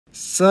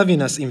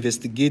Serving as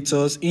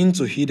investigators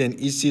into hidden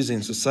issues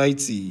in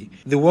society,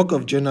 the work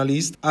of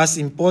journalists, as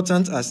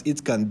important as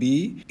it can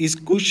be, is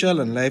crucial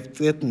and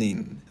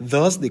life-threatening.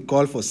 Thus, they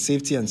call for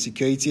safety and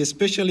security,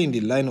 especially in the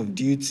line of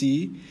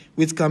duty,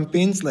 with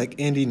campaigns like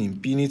Ending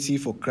Impunity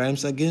for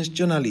crimes against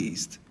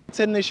journalists.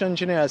 The United Nations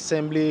General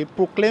Assembly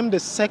proclaimed the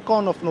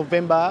 2nd of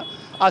November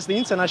as the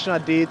International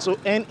Day to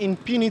End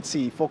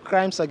Impunity for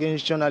crimes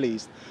against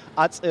journalists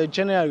at a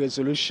general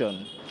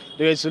resolution.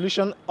 The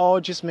resolution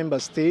urges member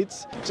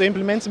states to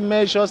implement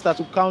measures that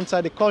will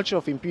counter the culture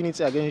of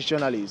impunity against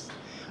journalists.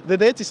 The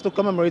date is to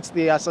commemorate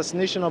the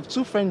assassination of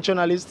 2 French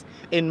journalists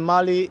in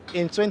Mali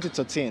in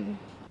 2013.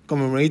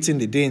 Commemorating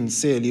the day in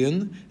Sierra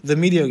Leone, the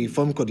Media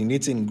Reform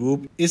Coordinating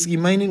Group is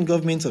reminding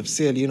governments of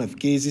Sierra Leone of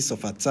cases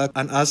of attack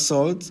and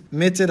assault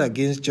meted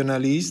against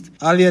journalists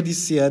earlier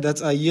this year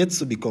that are yet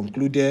to be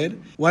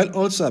concluded, while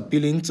also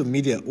appealing to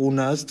media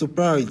owners to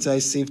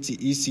prioritize safety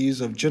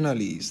issues of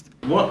journalists.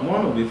 One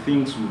of the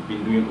things we've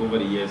been doing over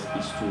the years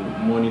is to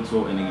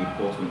monitor and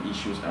report on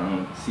issues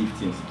around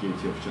safety and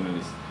security of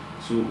journalists.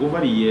 So over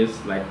the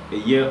years, like a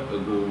year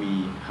ago,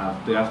 we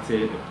have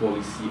drafted a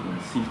policy on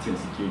safety and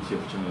security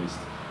of journalists.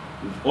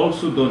 We've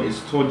also done a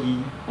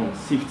study on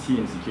safety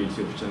and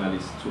security of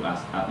journalists to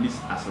at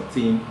least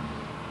ascertain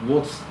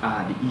what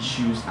are the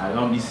issues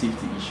around these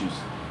safety issues.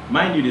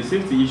 Mind you, the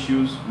safety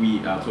issues we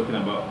are talking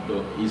about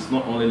is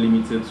not only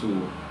limited to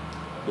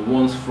the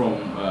ones from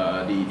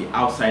the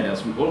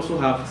outsiders. We also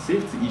have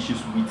safety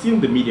issues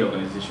within the media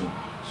organization.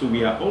 So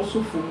we are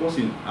also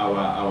focusing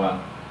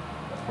our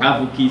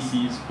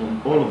advocacies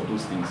on all of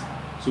those things.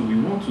 So we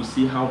want to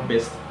see how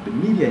best the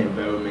media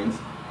environment,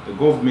 the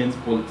government,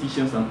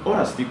 politicians and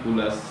other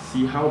stakeholders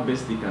see how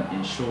best they can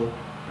ensure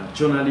that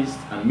journalists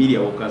and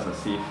media workers are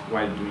safe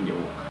while doing their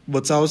work.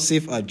 But how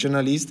safe are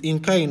journalists in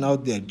carrying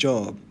out their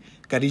job?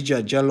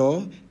 Khadija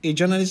Jallo, a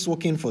journalist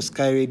working for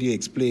Sky Radio,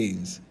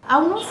 explains. I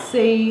will not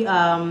say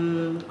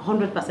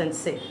 100%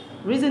 safe.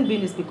 Reason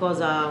being is because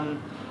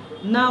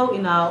now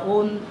in our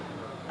own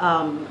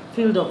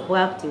field of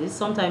practice,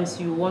 sometimes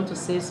you want to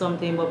say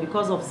something, but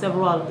because of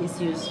several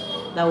issues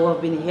that we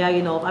have been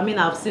hearing of, I mean,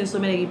 I've seen so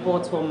many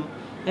reports from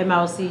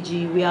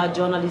MRCG where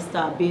journalists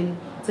are being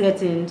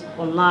threatened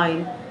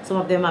online. Some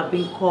of them have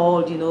been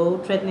called,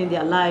 threatening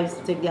their lives,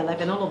 to take their life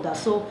and all of that.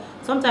 So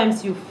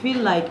sometimes you feel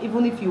like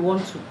even if you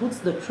want to put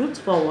the truth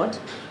forward,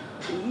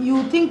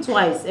 you think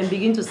twice and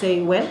begin to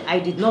say, well, I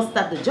did not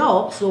start the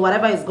job, so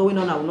whatever is going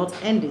on, I will not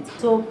end it.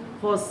 So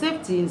for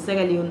safety in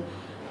Sierra Leone,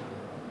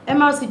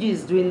 MRCG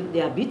is doing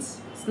their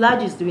bits,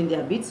 SLAG is doing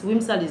their bits,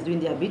 WIMSAL is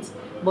doing their bits,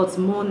 but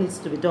more needs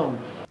to be done.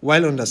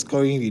 While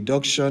underscoring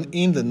reduction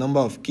in the number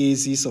of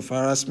cases of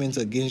harassment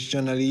against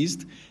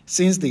journalists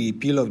since the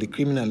repeal of the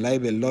criminal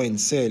libel law in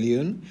Sierra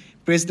Leone,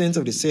 President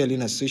of the Sierra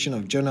Leone Association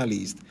of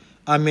Journalists,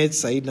 Ahmed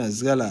Said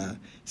Nazgala,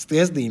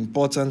 stressed the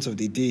importance of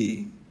the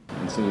day.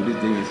 And so this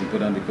day is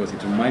important because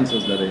it reminds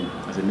us that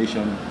as a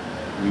nation,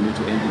 we need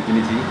to end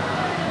impunity.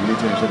 We need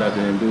to ensure that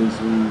those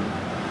who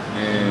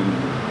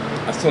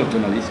assault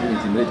journalists, who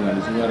intimidate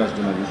journalists, who harass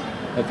journalists,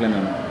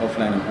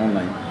 offline and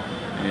online,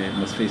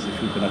 must face the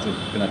full penalty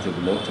of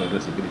the law to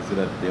address ability so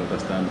that they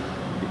understand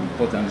the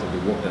importance of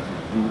the work that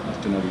we do as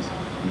journalists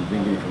in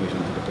bringing information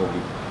to the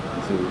public.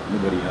 And so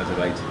nobody has a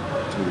right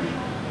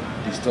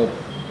to disturb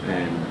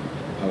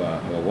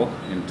our work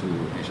and to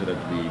ensure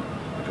that we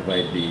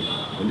provide the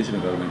conducive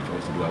environment for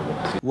us to do our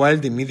work. While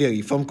the Media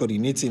Reform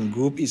Coordinating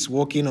Group is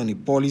working on a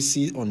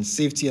policy on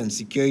safety and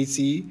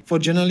security for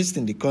journalists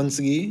in the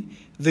country,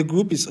 the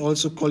group is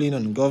also calling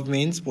on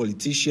governments,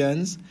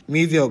 politicians,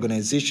 media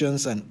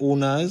organizations and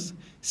owners,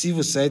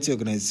 civil society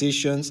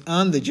organizations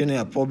and the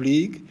general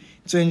public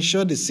to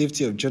ensure the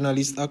safety of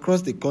journalists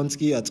across the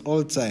country at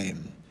all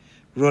times.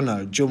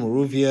 Ronald Joe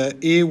Morovia,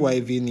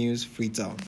 AYV News, Freetown.